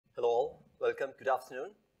welcome. Good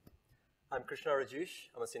afternoon. I'm Krishna Rajeesh.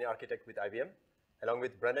 I'm a senior architect with IBM. Along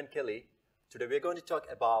with Brendan Kelly, today we're going to talk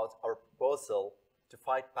about our proposal to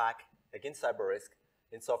fight back against cyber risk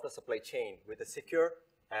in software supply chain with a secure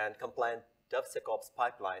and compliant DevSecOps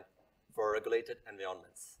pipeline for regulated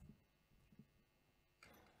environments.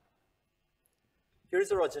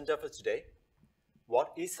 Here's our agenda for today.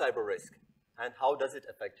 What is cyber risk and how does it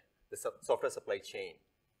affect the software supply chain?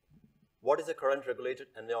 What is the current regulated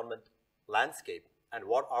environment landscape and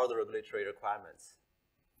what are the regulatory requirements?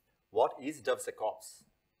 What is DevSecOps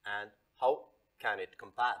and how can it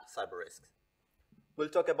combat cyber risks? We'll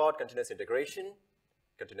talk about continuous integration,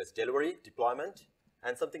 continuous delivery, deployment,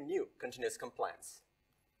 and something new, continuous compliance.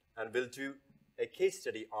 And we'll do a case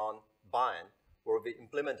study on BIAN where we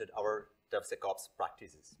implemented our DevSecOps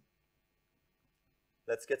practices.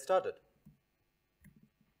 Let's get started.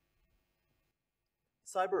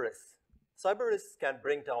 Cyber risks. Cyber risks can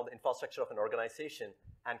bring down the infrastructure of an organization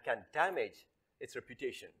and can damage its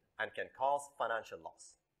reputation and can cause financial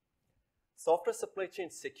loss. Software supply chain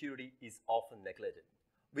security is often neglected.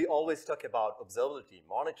 We always talk about observability,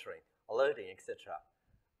 monitoring, alerting, etc.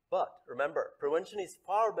 But remember, prevention is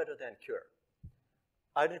far better than cure.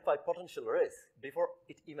 Identify potential risks before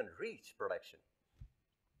it even reaches production.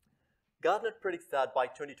 Gartner predicts that by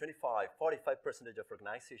 2025, 45% of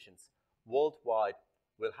organizations worldwide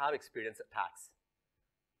will have experienced attacks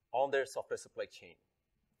on their software supply chain.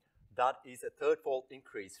 That is a third-fold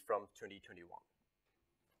increase from 2021.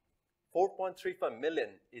 4.35 million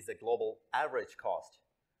is the global average cost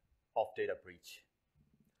of data breach.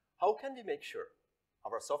 How can we make sure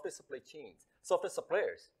our software supply chains, software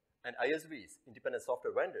suppliers, and ISVs, independent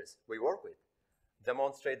software vendors we work with,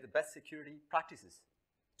 demonstrate the best security practices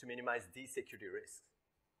to minimize these security risks?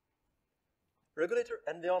 Regulated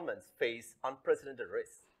environments face unprecedented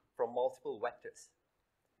risks from multiple vectors.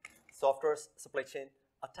 Software supply chain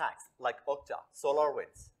attacks like Okta,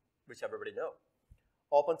 SolarWinds, which everybody knows,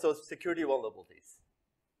 open source security vulnerabilities,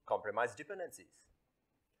 compromised dependencies,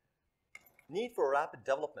 need for rapid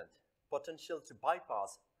development, potential to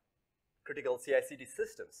bypass critical CI/CD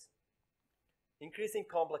systems, increasing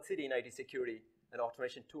complexity in IT security and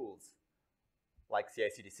automation tools like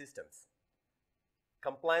CI/CD systems.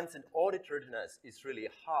 Compliance and audit readiness is really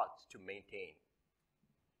hard to maintain.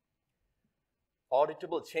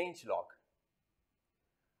 Auditable change log.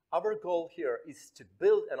 Our goal here is to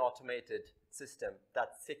build an automated system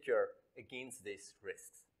that's secure against these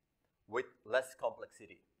risks with less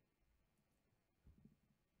complexity.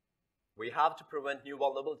 We have to prevent new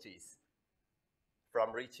vulnerabilities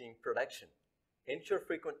from reaching production. Ensure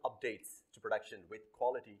frequent updates to production with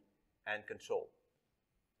quality and control.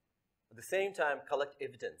 At the same time, collect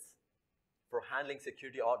evidence for handling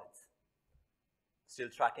security audits, still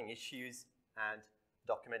tracking issues and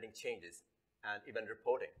documenting changes, and even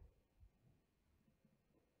reporting.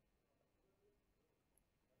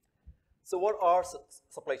 So what are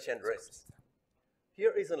supply chain risks?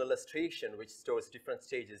 Here is an illustration which shows different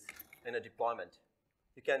stages in a deployment.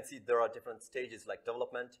 You can see there are different stages like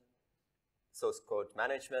development, source code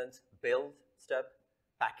management, build step,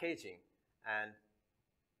 packaging, and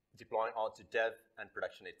deploying onto dev and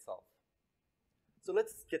production itself. So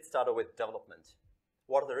let's get started with development.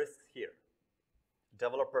 What are the risks here?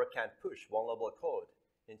 Developer can push vulnerable code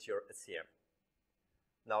into your SCM.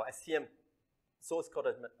 Now, SCM source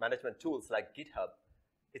code management tools like GitHub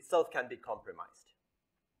itself can be compromised.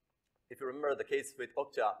 If you remember the case with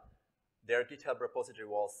Okta, their GitHub repository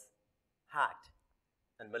was hacked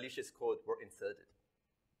and malicious code were inserted.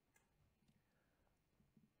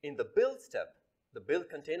 In the build step, the build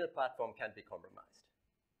container platform can be compromised.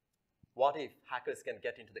 What if hackers can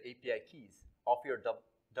get into the API keys of your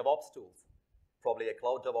DevOps tools, probably a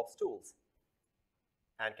cloud DevOps tools,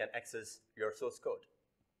 and can access your source code?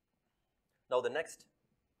 Now the next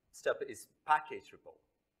step is package repo.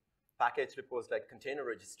 Package repos like container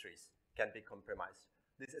registries can be compromised.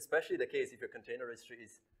 This is especially the case if your container registry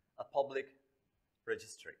is a public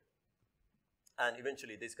registry. And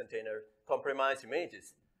eventually these container compromised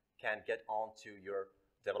images can get onto your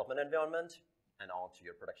development environment and onto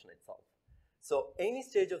your production itself. So any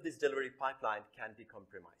stage of this delivery pipeline can be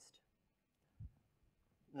compromised.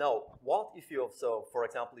 Now, what if you also, for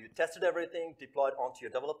example, you tested everything, deployed onto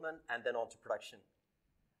your development, and then onto production,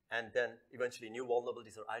 and then eventually new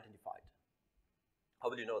vulnerabilities are identified?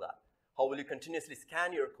 How will you know that? How will you continuously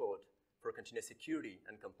scan your code for continuous security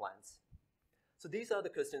and compliance? So these are the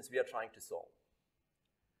questions we are trying to solve.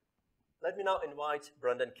 Let me now invite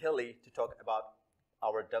Brendan Kelly to talk about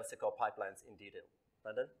our DevSecOps pipelines in detail.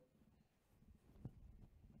 Brendan?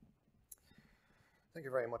 Thank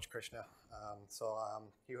you very much, Krishna.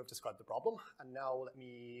 You have described the problem, and now let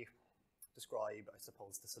me describe, I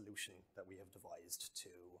suppose, the solution that we have devised to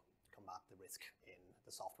combat the risk in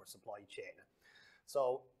the software supply chain.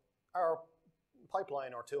 So our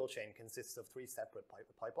pipeline or tool chain consists of three separate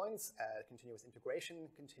pipelines: continuous integration,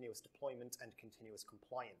 continuous deployment, and continuous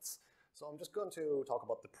compliance. So I'm just going to talk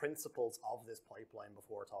about the principles of this pipeline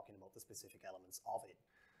before talking about the specific elements of it.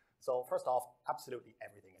 So first off, absolutely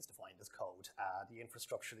everything is defined as code. The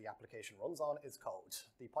infrastructure the application runs on is code.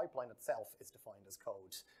 The pipeline itself is defined as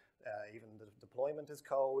code. Even the deployment is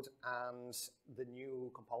code, and the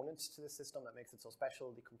new component to the system that makes it so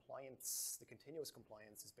special, the compliance, the continuous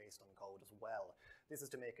compliance, is based on code as well. This is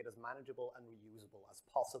to make it as manageable and reusable as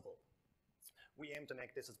possible. We aim to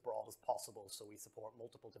make this as broad as possible, so we support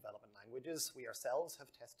multiple development languages. We ourselves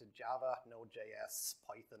have tested Java, Node.js,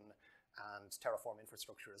 Python, and Terraform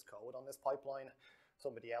infrastructure as code on this pipeline.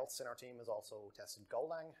 Somebody else in our team has also tested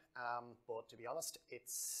Golang, but to be honest,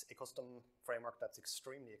 it's a custom framework that's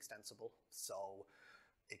extremely extensible, so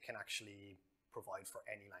it can actually provide for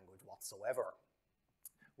any language whatsoever.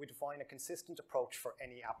 We define a consistent approach for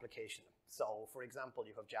any application. So, for example,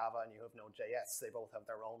 you have Java and you have Node.js. They both have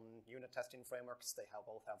their own unit testing frameworks. They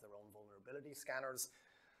both have their own vulnerability scanners,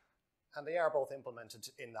 and they are both implemented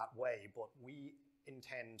in that way, but we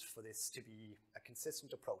intend for this to be a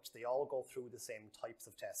consistent approach. They all go through the same types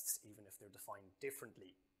of tests, even if they're defined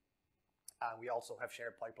differently. And we also have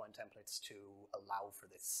shared pipeline templates to allow for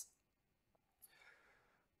this.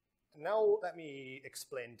 Now let me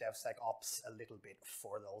explain DevSecOps a little bit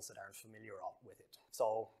for those that aren't familiar with it.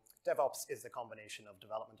 So DevOps is the combination of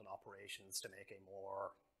development and operations to make a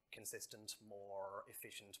more consistent, more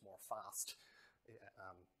efficient, more fast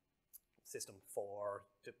system for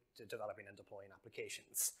developing and deploying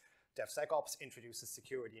applications. DevSecOps introduces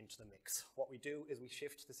security into the mix. What we do is we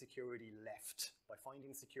shift the security left by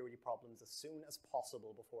finding security problems as soon as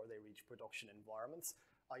possible before they reach production environments.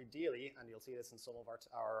 Ideally, and you'll see this in some of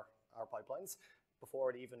our pipelines, before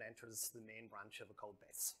it even enters the main branch of a code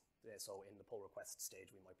base. So in the pull request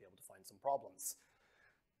stage, we might be able to find some problems.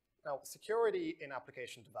 Now, security in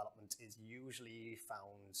application development is usually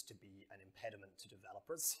found to be an impediment to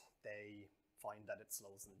developers. They find that it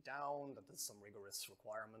slows them down, that there's some rigorous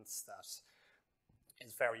requirements that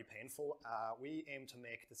is very painful. We aim to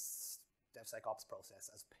make this DevSecOps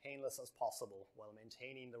process as painless as possible while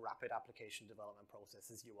maintaining the rapid application development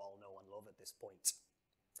processes you all know and love at this point.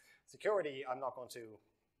 Security, I'm not going to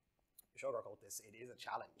sugarcoat this, it is a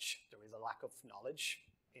challenge. There is a lack of knowledge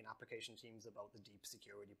in application teams about the deep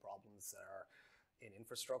security problems that are in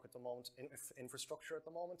infrastructure at the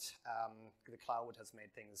moment. The cloud has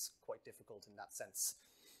made things quite difficult in that sense.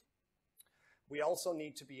 We also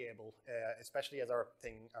need to be able, especially as our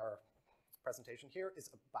presentation here is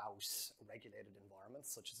about regulated environments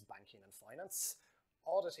such as banking and finance.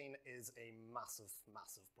 Auditing is a massive,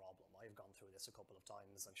 massive problem. I've gone through this a couple of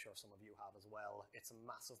times. I'm sure some of you have as well. It's a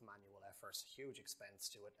massive manual effort, huge expense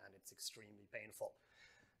to it, and it's extremely painful.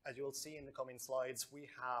 As you will see in the coming slides, we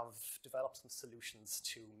have developed some solutions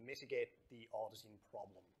to mitigate the auditing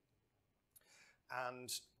problem. And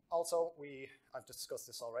also, I've discussed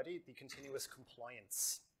this already, the continuous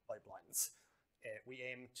compliance pipelines. We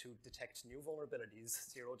aim to detect new vulnerabilities,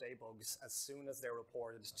 zero-day bugs, as soon as they're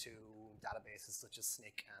reported to databases such as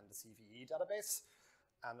SNCC and the CVE database.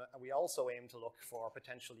 And we also aim to look for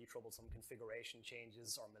potentially troublesome configuration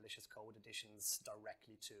changes or malicious code additions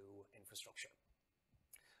directly to infrastructure.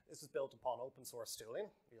 This is built upon open source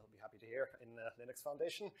tooling, you'll be happy to hear, in the Linux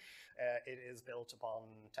Foundation. It is built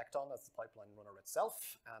upon Tekton as the pipeline runner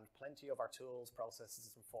itself, and plenty of our tools,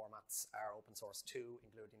 processes, and formats are open source too,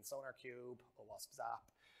 including SonarQube, OWASP Zap,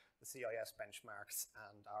 the CIS benchmarks,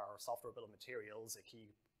 and our software bill of materials. A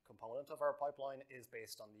key component of our pipeline is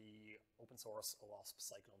based on the open source OWASP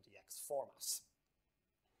CycloneDX format.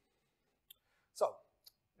 So,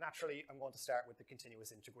 naturally, I'm going to start with the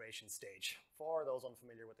continuous integration stage. For those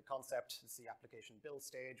unfamiliar with the concept, it's the application build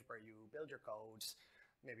stage where you build your code,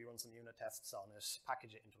 maybe run some unit tests on it,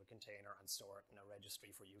 package it into a container, and store it in a registry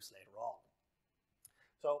for use later on.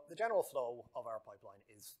 So the general flow of our pipeline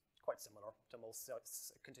is quite similar to most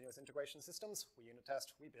continuous integration systems. We unit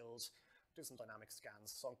test, we build, do some dynamic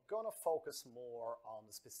scans. So I'm going to focus more on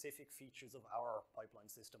the specific features of our pipeline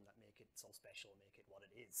system that make it so special, make it what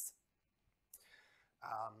it is.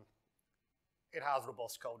 It has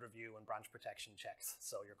robust code review and branch protection checks,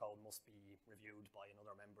 so your code must be reviewed by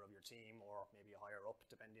another member of your team or maybe higher up,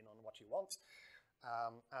 depending on what you want.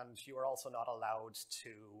 And you are also not allowed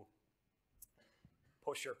to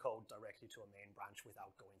push your code directly to a main branch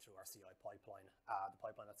without going through our CI pipeline. The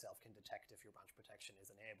pipeline itself can detect if your branch protection is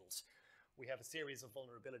enabled. We have a series of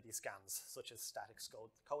vulnerability scans, such as static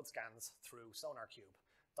code scans through SonarQube,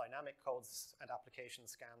 dynamic codes and application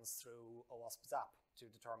scans through OWASP-Zap to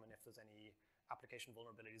determine if there's any application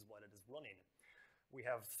vulnerabilities while it is running. We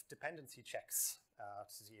have dependency checks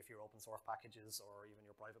to see if your open source packages or even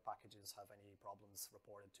your private packages have any problems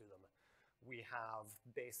reported to them. We have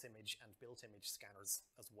base image and built image scanners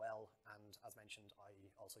as well, and as mentioned, I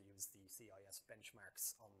also use the CIS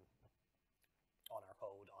benchmarks on our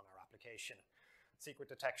code, on our application. Secret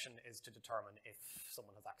detection is to determine if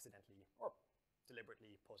someone has accidentally or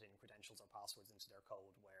deliberately put in credentials or passwords into their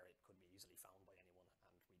code where it could be easily found by anyone,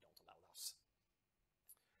 and we don't allow that.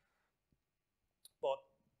 But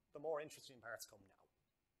the more interesting parts come now.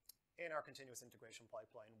 In our continuous integration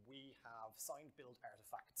pipeline, we have signed build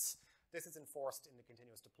artifacts. This is enforced in the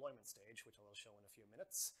continuous deployment stage, which I will show in a few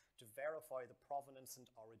minutes, to verify the provenance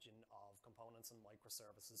and origin of components and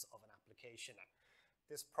microservices of an application.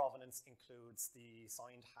 This provenance includes the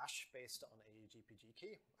signed hash based on a GPG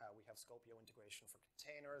key. We have Scopio integration for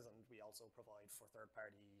containers, and we also provide for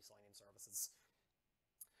third-party sign-in services.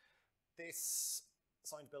 This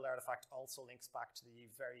signed build artifact also links back to the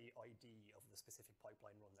very ID of the specific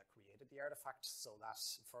pipeline run that created the artifact, so that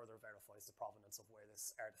further verifies the provenance of where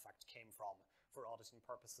this artifact came from for auditing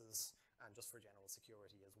purposes and just for general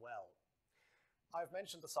security as well. I've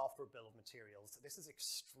mentioned the software bill of materials. This is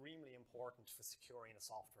extremely important for securing a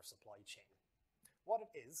software supply chain. What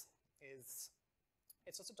it is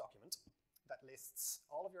it's just a document that lists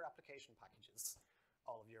all of your application packages,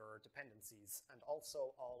 all of your dependencies, and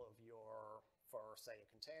also all of your, for say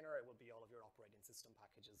a container, it would be all of your operating system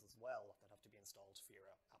packages as well that have to be installed for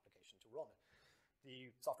your application to run.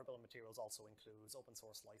 The software bill of materials also includes open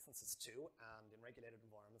source licenses too, and in regulated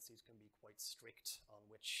environments these can be quite strict on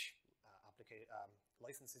which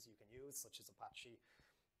licenses you can use, such as Apache.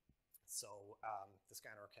 So the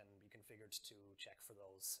scanner can be configured to check for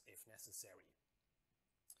those if necessary.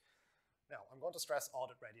 Now, I'm going to stress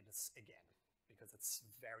audit readiness again, because it's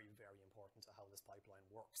very, very important to how this pipeline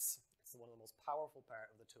works. It's one of the most powerful part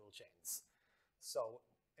of the tool chains. So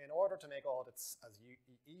in order to make audits as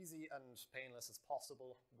easy and painless as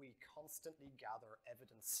possible, we constantly gather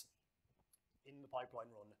evidence in the pipeline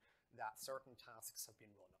run that certain tasks have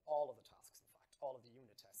been run. All of the tasks, in fact, all of the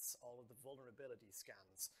unit tests, all of the vulnerability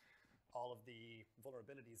scans, all of the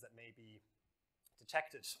vulnerabilities that may be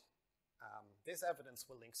detected. This evidence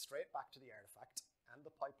will link straight back to the artifact and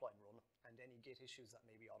the pipeline run and any Git issues that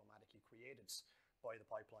may be automatically created by the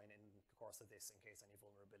pipeline in the course of this in case any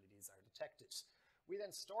vulnerabilities are detected. We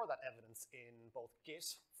then store that evidence in both Git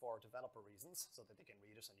for developer reasons so that they can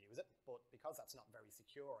read it and use it, but because that's not very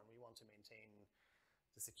secure and we want to maintain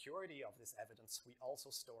the security of this evidence, we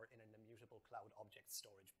also store it in an immutable cloud object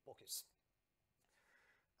storage bucket.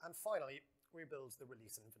 And finally, we build the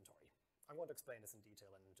release inventory. I'm going to explain this in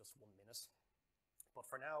detail in just 1 minute. But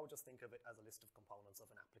for now, just think of it as a list of components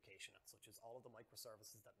of an application, such as all of the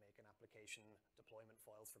microservices that make an application, deployment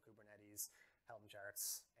files for Kubernetes, Helm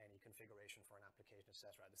charts, any configuration for an application,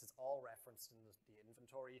 etc. This is all referenced in the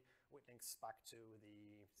inventory with links back to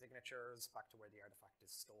the signatures, back to where the artifact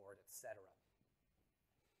is stored, etc.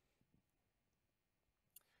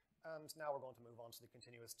 And now we're going to move on to the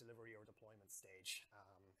continuous delivery or deployment stage.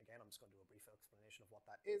 Again, I'm just going to do a brief explanation of what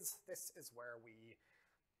that is. This is where we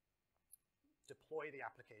deploy the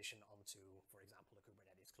application onto, for example, a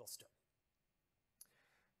Kubernetes cluster.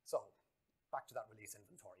 So back to that release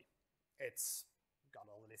inventory. It's got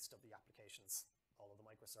all the list of the applications, all of the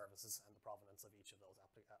microservices, and the provenance of each of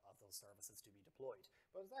those services to be deployed.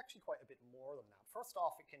 But it's actually quite a bit more than that. First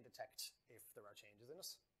off, it can detect if there are changes in it.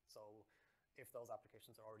 So if those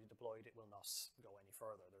applications are already deployed, it will not go any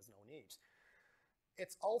further. There's no need.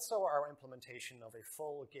 It's also our implementation of a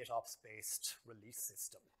full GitOps-based release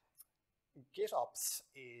system. GitOps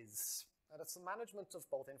is it's the management of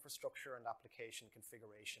both infrastructure and application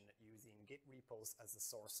configuration using Git repos as the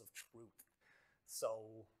source of truth.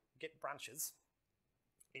 So Git branches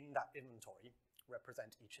in that inventory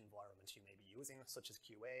represent each environment you may be using, such as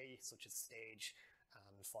QA, such as stage,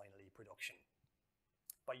 and finally production.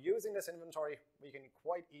 By using this inventory, we can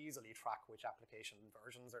quite easily track which application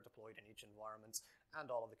versions are deployed in each environment and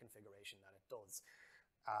all of the configuration that it does.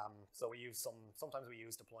 So we use sometimes we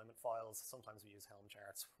use deployment files, sometimes we use Helm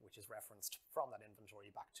charts, which is referenced from that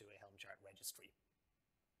inventory back to a Helm chart registry.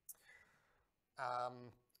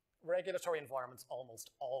 Regulatory environments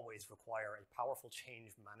almost always require a powerful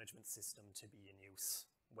change management system to be in use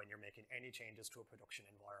when you're making any changes to a production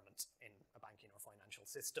environment in a banking or financial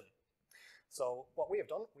system. So what we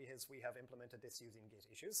have done is we have implemented this using Git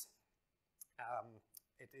issues.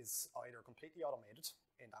 It is either completely automated,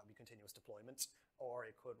 and that would be continuous deployment, or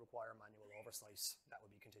it could require manual oversight. That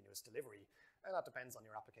would be continuous delivery. And that depends on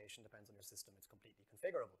your application, depends on your system. It's completely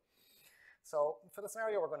configurable. So for the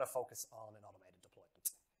scenario, we're going to focus on an automated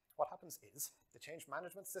deployment. What happens is the change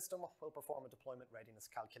management system will perform a deployment readiness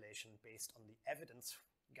calculation based on the evidence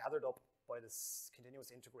gathered up by this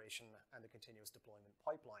continuous integration and the continuous deployment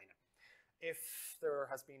pipeline. If there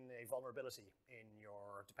has been a vulnerability in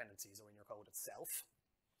your dependencies or in your code itself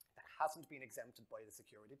that hasn't been exempted by the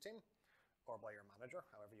security team or by your manager,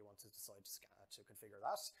 however you want to decide to configure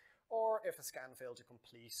that, or if a scan failed to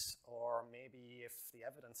complete, or maybe if the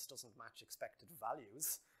evidence doesn't match expected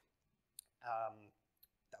values,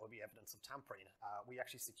 that would be evidence of tampering. We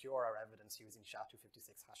actually secure our evidence using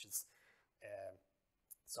SHA-256 hashes.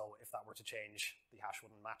 So if that were to change, the hash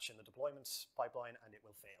wouldn't match in the deployment pipeline and it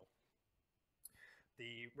will fail.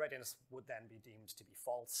 The readiness would then be deemed to be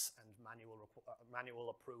false, and manual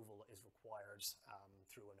approval is required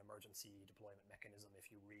through an emergency deployment mechanism if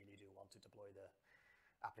you really do want to deploy the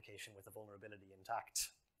application with the vulnerability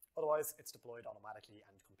intact. Otherwise, it's deployed automatically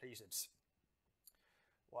and completed.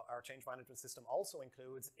 What our change management system also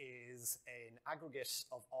includes is an aggregate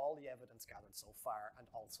of all the evidence gathered so far and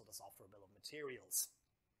also the software bill of materials.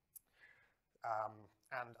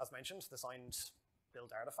 And as mentioned, the signed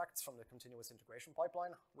build artifacts from the continuous integration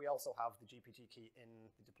pipeline. We also have the GPT key in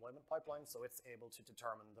the deployment pipeline, so it's able to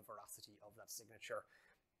determine the veracity of that signature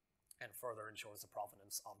and further ensures the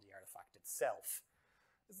provenance of the artifact itself.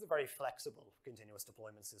 This is a very flexible continuous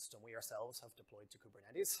deployment system. We ourselves have deployed to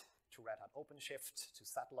Kubernetes, to Red Hat OpenShift, to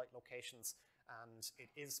satellite locations, and it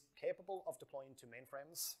is capable of deploying to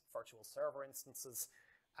mainframes, virtual server instances,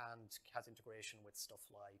 and has integration with stuff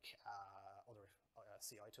like other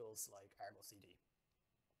CI tools like Argo CD.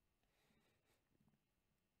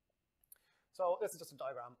 So this is just a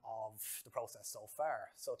diagram of the process so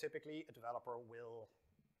far. So typically a developer will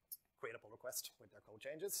create a pull request with their code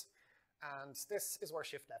changes, and this is where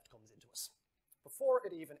shift left comes into it. Before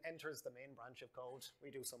it even enters the main branch of code, we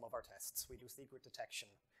do some of our tests. We do secret detection,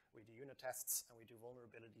 we do unit tests, and we do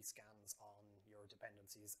vulnerability scans on your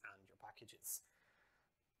dependencies and your packages.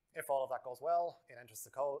 If all of that goes well, it enters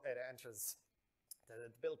the code, it enters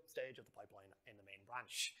the build stage of the pipeline in the main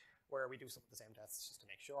branch, where we do some of the same tests just to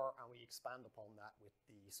make sure, and we expand upon that with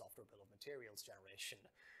the software bill of materials generation,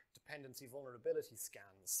 dependency vulnerability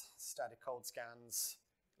scans, static code scans,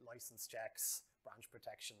 license checks, branch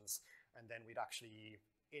protections, and then we'd actually,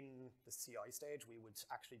 in the CI stage, we would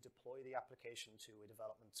actually deploy the application to a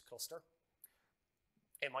development cluster.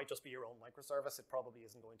 It might just be your own microservice. It probably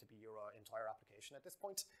isn't going to be your entire application at this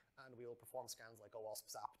point, and we will perform scans like OWASP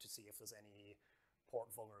Zap to see if there's any port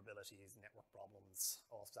vulnerabilities, network problems.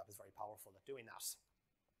 OWASP Zap is very powerful at doing that.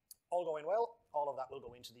 All going well, all of that will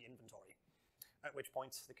go into the inventory, at which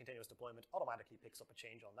point the continuous deployment automatically picks up a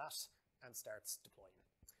change on that and starts deploying.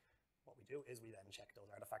 What we do is we then check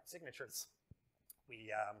those artifact signatures.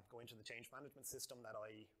 We go into the change management system that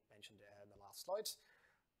I mentioned in the last slide.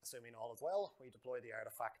 Assuming all is well, we deploy the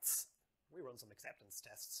artifacts. We run some acceptance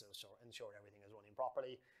tests to ensure everything is running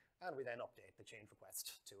properly, and we then update the change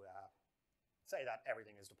request to say that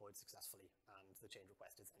everything is deployed successfully and the change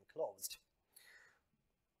request is then closed.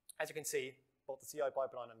 As you can see, both the CI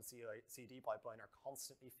pipeline and the CD pipeline are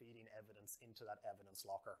constantly feeding evidence into that evidence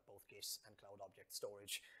locker, both Git and Cloud Object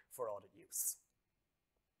Storage, for audit use.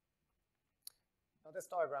 Now this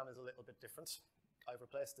diagram is a little bit different. I've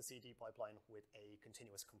replaced the CD pipeline with a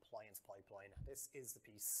continuous compliance pipeline. This is the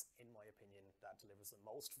piece, in my opinion, that delivers the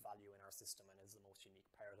most value in our system and is the most unique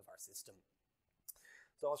part of our system.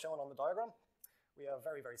 So as shown on the diagram, we have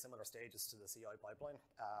very, very similar stages to the CI pipeline.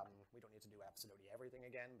 We don't need to do absolutely everything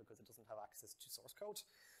again because it doesn't have access to source code.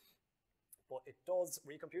 But it does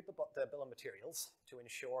recompute the bill of materials to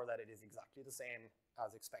ensure that it is exactly the same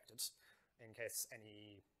as expected in case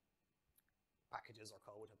any packages or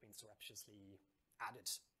code have been surreptitiously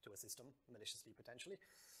added to a system, maliciously potentially.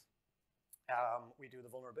 We do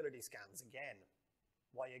the vulnerability scans again.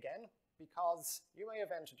 Why again? Because you may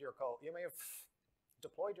have entered your code, you may have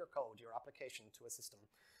deployed your code, your application to a system,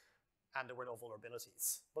 and there were no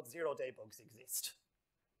vulnerabilities, but zero-day bugs exist.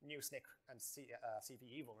 New SNCC and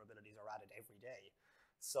CVE vulnerabilities are added every day.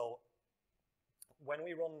 So when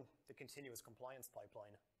we run the continuous compliance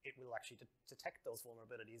pipeline, it will actually detect those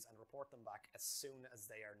vulnerabilities and report them back as soon as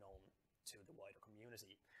they are known to the wider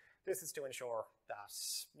community. This is to ensure that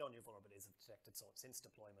no new vulnerabilities have detected since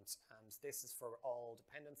deployment, and this is for all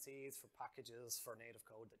dependencies, for packages, for native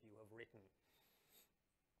code that you have written.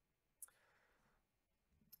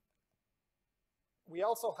 We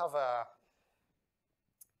also have a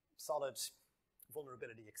solid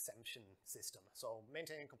vulnerability exemption system. So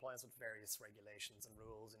maintaining compliance with various regulations and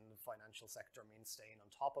rules in the financial sector means staying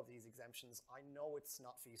on top of these exemptions. I know it's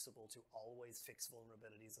not feasible to always fix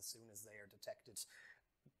vulnerabilities as soon as they are detected.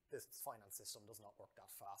 This finance system does not work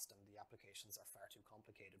that fast, and the applications are far too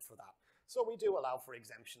complicated for that. So we do allow for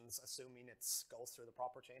exemptions, assuming it goes through the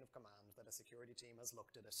proper chain of command, that a security team has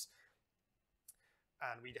looked at it.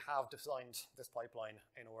 And we have designed this pipeline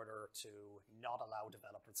in order to not allow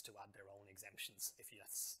developers to add their own exemptions if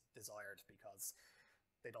that's desired, because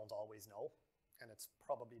they don't always know. And it's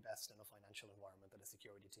probably best in a financial environment that a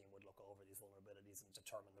security team would look over these vulnerabilities and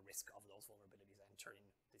determine the risk of those vulnerabilities entering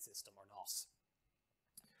the system or not.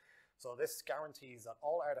 So this guarantees that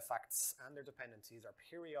all artifacts and their dependencies are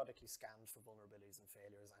periodically scanned for vulnerabilities and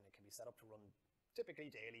failures, and it can be set up to run typically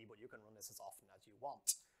daily, but you can run this as often as you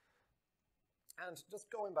want. And just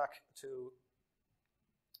going back to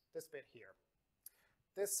this bit here.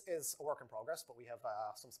 This is a work in progress, but we have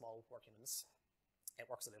some small workings. It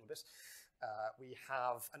works a little bit. We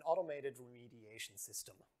have an automated remediation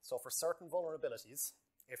system. So for certain vulnerabilities,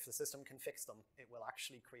 if the system can fix them, it will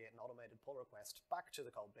actually create an automated pull request back to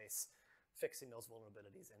the code base, fixing those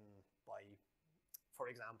vulnerabilities by, for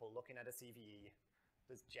example, looking at a CVE.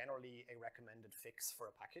 There's generally a recommended fix for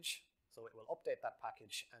a package. So it will update that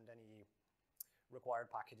package and any required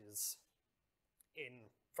packages in,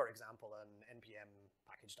 for example, an npm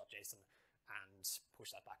package.json and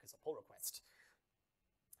push that back as a pull request.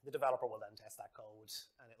 The developer will then test that code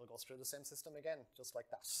and it will go through the same system again, just like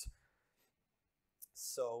that.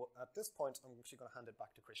 So at this point, I'm actually going to hand it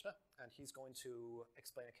back to Krishna, and he's going to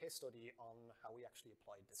explain a case study on how we actually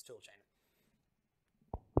applied this toolchain.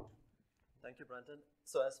 Thank you, Brendan.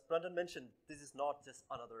 So as Brendan mentioned, this is not just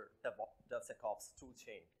another DevSecOps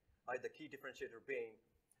toolchain. The key differentiator being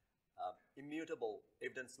immutable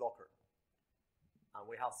evidence locker. And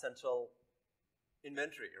we have central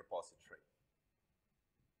inventory repository.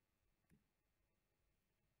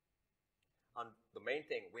 And the main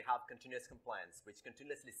thing, we have continuous compliance, which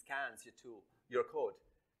continuously scans your code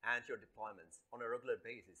and your deployments on a regular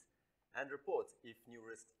basis and reports if new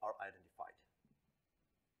risks are identified.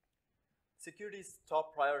 Security is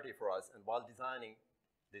top priority for us and while designing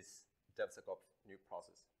this DevSecOps new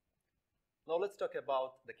process. Now let's talk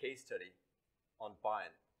about the case study on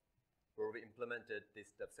BIAN, where we implemented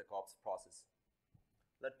this DevSecOps process.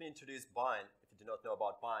 Let me introduce BIAN. If you do not know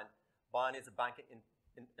about BIAN, BIAN is a banking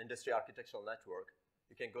industry architectural network.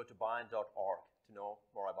 You can go to bian.org to know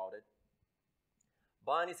more about it.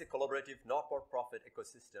 BIAN is a collaborative, not-for-profit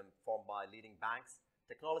ecosystem formed by leading banks,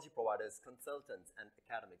 technology providers, consultants, and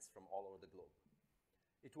academics from all over the globe.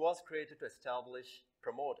 It was created to establish,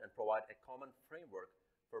 promote, and provide a common framework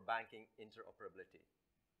for banking interoperability.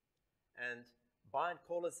 And BIAN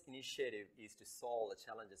Coal's initiative is to solve the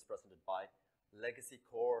challenges presented by legacy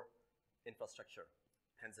core infrastructure,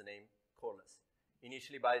 hence the name Coaless.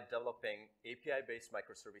 Initially by developing API-based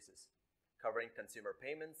microservices, covering consumer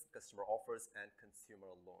payments, customer offers, and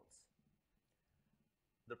consumer loans.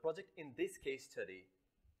 The project in this case study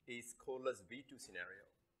is Coaless V2 scenario.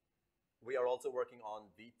 We are also working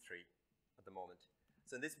on V3 at the moment.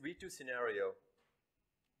 So in this V2 scenario,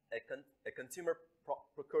 a consumer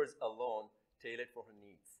procures a loan tailored for her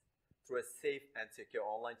needs through a safe and secure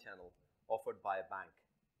online channel offered by a bank.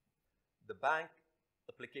 The bank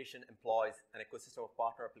application employs an ecosystem of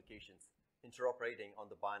partner applications interoperating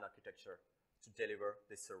on the BIAN architecture to deliver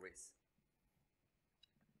this service.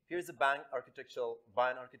 Here's the BIAN architectural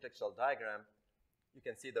diagram. You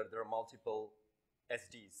can see that there are multiple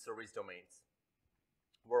SDs, service domains,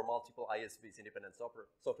 where multiple ISVs, independent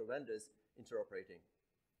software vendors, interoperating.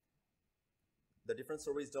 The different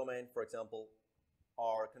service domain, for example,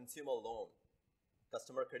 are consumer loan,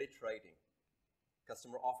 customer credit rating,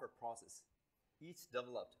 customer offer process, each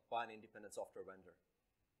developed by an independent software vendor.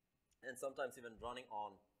 And sometimes even running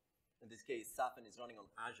on, in this case, Sapin is running on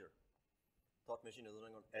Azure. Thought Machine is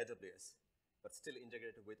running on AWS, but still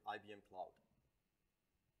integrated with IBM Cloud.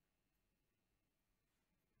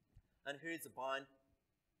 And here is the BIAN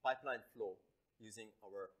pipeline flow using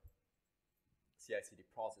our CI/CD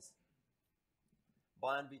process.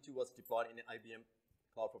 BIAN V2 was deployed in IBM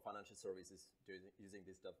Cloud for Financial Services using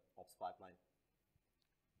this DevOps pipeline.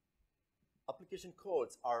 Application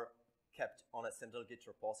codes are kept on a central Git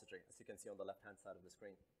repository, as you can see on the left-hand side of the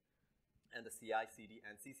screen. And the CI, CD,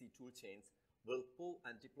 and CC toolchains will pull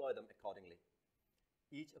and deploy them accordingly.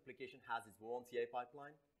 Each application has its own CI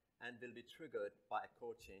pipeline and will be triggered by a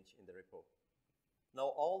code change in the repo.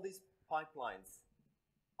 Now, all these pipelines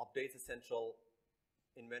update the central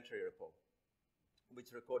inventory repo,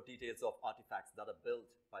 which record details of artifacts that are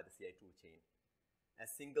built by the CI toolchain. A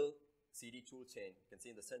single CD toolchain, you can see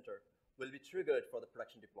in the center, will be triggered for the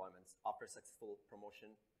production deployments after successful promotion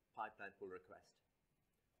pipeline pull request.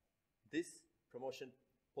 This promotion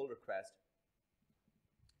pull request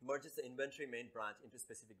merges the inventory main branch into a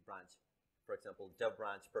specific branch. For example, dev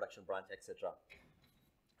branch, production branch, etc.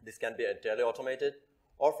 This can be entirely automated,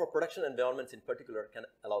 or for production environments in particular, can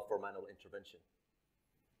allow for manual intervention.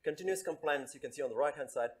 Continuous compliance, you can see on the right-hand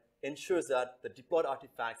side, ensures that the deployed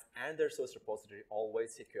artifacts and their source repository are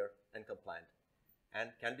always secure and compliant, and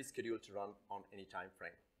can be scheduled to run on any time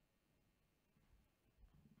frame.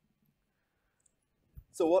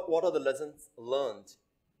 So what are the lessons learned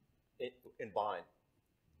in BIAN?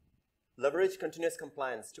 Leverage continuous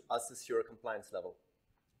compliance to assess your compliance level.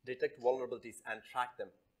 Detect vulnerabilities and track them.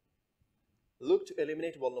 Look to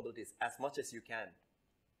eliminate vulnerabilities as much as you can.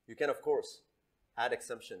 You can, of course, add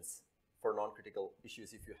exemptions for non-critical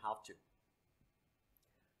issues if you have to.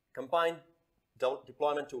 Combine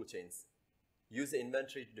deployment toolchains. Use the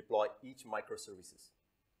inventory to deploy each microservices.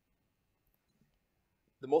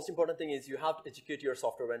 The most important thing is you have to educate your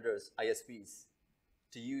software vendors, ISVs,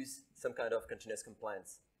 to use some kind of continuous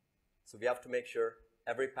compliance. So we have to make sure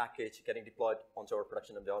every package getting deployed onto our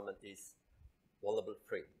production environment is vulnerable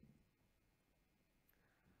free.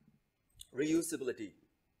 Reusability.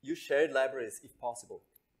 Use shared libraries if possible.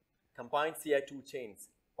 Combine CI toolchains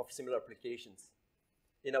of similar applications.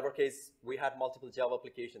 In our case, we had multiple Java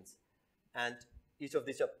applications, and each of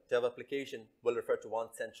these Java application will refer to one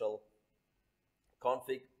central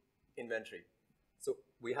config inventory. So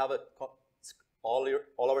we have all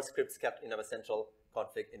our scripts kept in our central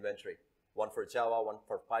config inventory, one for Java, one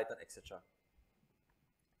for Python, etc.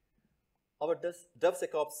 Our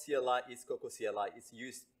DevSecOps CLI is Coco CLI. It's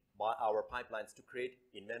used by our pipelines to create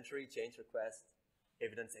inventory, change requests,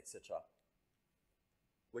 evidence, etc.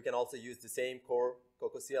 We can also use the same core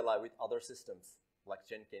Coco CLI with other systems like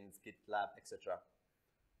Jenkins, GitLab, etc.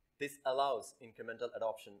 This allows incremental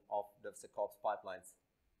adoption of DevSecOps pipelines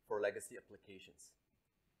for legacy applications.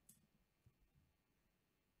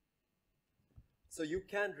 So you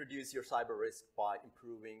can reduce your cyber risk by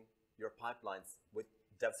improving your pipelines with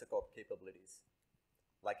DevSecOps capabilities,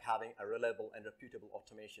 like having a reliable and repeatable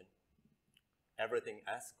automation. Everything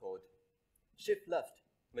as code. Shift left,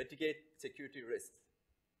 mitigate security risks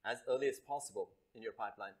as early as possible in your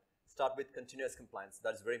pipeline. Start with continuous compliance.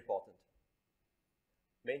 That is very important.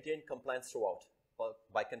 Maintain compliance throughout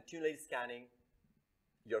by continually scanning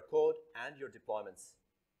your code and your deployments.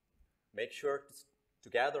 Make sure to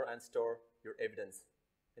gather and store your evidence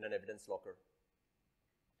in an evidence locker.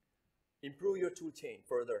 Improve your tool chain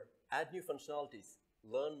further. Add new functionalities.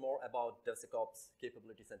 Learn more about DevSecOps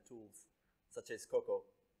capabilities and tools such as Coco,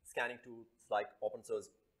 scanning tools like open source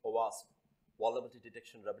OWASP, vulnerability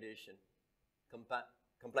detection, remediation,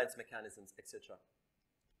 compliance mechanisms, etc.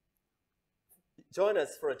 Join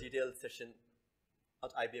us for a detailed session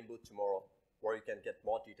at IBM booth tomorrow, where you can get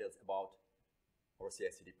more details about our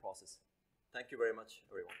CI/CD process. Thank you very much,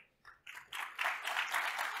 everyone.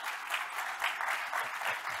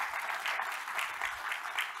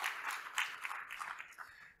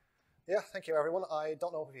 Yeah, thank you, everyone. I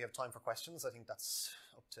don't know if we have time for questions. I think that's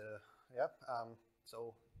up to, yeah.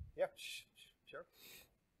 So, yeah, sure.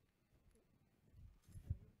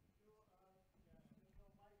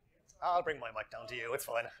 I'll bring my mic down to you. It's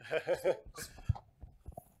fine.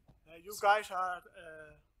 You guys are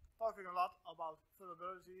talking a lot about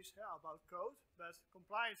vulnerabilities, about code, but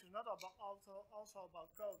compliance is not about also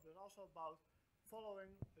about code, but also about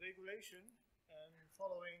following regulation and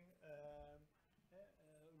following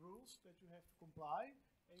rules that you have to comply,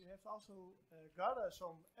 and you have to also gather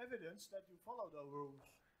some evidence that you follow the rules.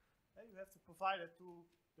 And you have to provide it to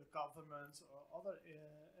the government or other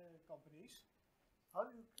companies. How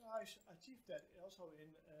do you guys achieve that also in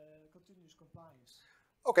continuous compliance?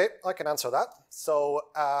 Okay, I can answer that. So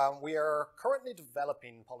we are currently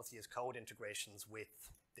developing policy as code integrations with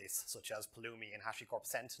this, such as Pulumi and HashiCorp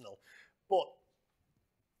Sentinel, but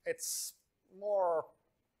it's more,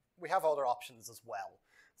 we have other options as well.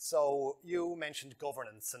 So you mentioned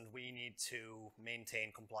governance, and we need to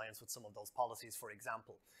maintain compliance with some of those policies, for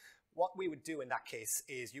example. What we would do in that case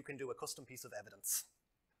is you can do a custom piece of evidence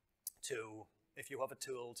to, if you have a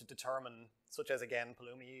tool to determine, such as again,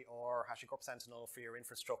 Pulumi or HashiCorp Sentinel for your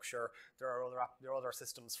infrastructure. There are other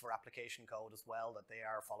systems for application code as well that they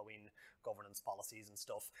are following governance policies and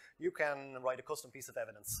stuff. You can write a custom piece of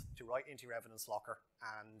evidence to write into your evidence locker,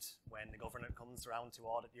 and when the government comes around to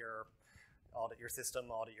audit your system,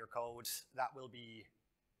 audit your code, that will be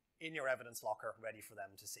in your evidence locker ready for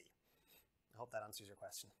them to see. I hope that answers your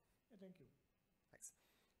question. Yeah, thank you. Thanks.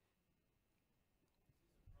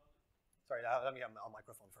 Sorry, let me have a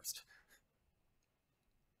microphone first.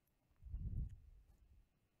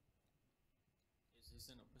 Is this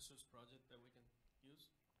an open source project that we can use?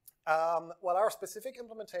 Well, our specific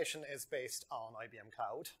implementation is based on IBM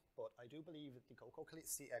Cloud, but I do believe that the Coco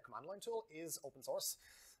command line tool is open source,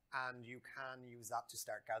 and you can use that to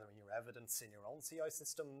start gathering your evidence in your own CI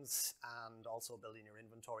systems and also building your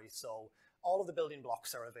inventory. So all of the building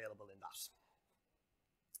blocks are available in that.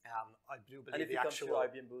 I do believe and if you come to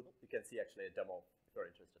IBM booth, you can see actually a demo if you're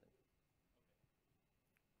interested in.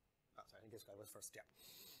 Oh, sorry, I think this guy was first, yeah.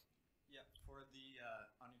 Yeah, for the,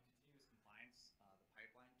 on your continuous compliance, the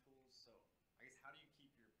pipeline tools, so I guess how do you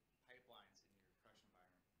keep your pipelines in your production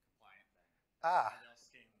environment compliant then? How do they all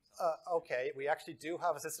scan themselves? Okay, we actually do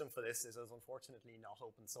have a system for this. It is unfortunately not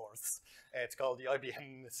open source. It's called the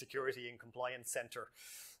IBM Security and Compliance Center.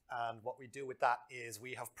 And what we do with that is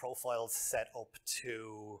we have profiles set up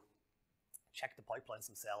to check the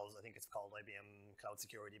pipelines themselves. I think it's called IBM Cloud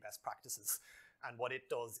Security Best Practices. And what it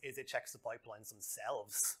does is it checks the pipelines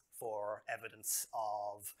themselves for evidence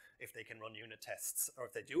of if they can run unit tests, or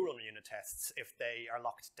if they do run unit tests, if they are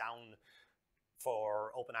locked down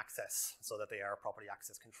for open access so that they are properly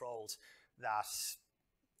access controlled, that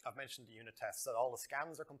I've mentioned the unit tests, that all the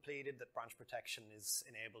scans are completed, that branch protection is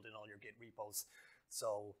enabled in all your Git repos.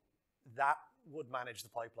 So that would manage the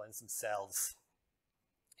pipelines themselves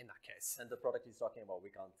in that case. And the product he's talking about, we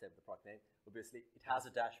can't say the product name. Obviously, it has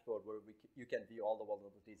a dashboard where you can view all the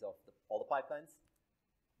vulnerabilities of all the pipelines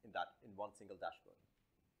in one single dashboard.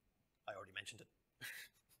 I already mentioned it.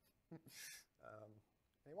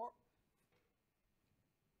 Any more?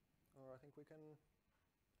 Or I think we can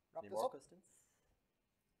wrap Any this more up. questions?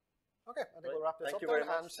 Okay, I think we'll wrap this up. Thank you very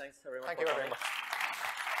much. Thanks, everyone. Thank you very much.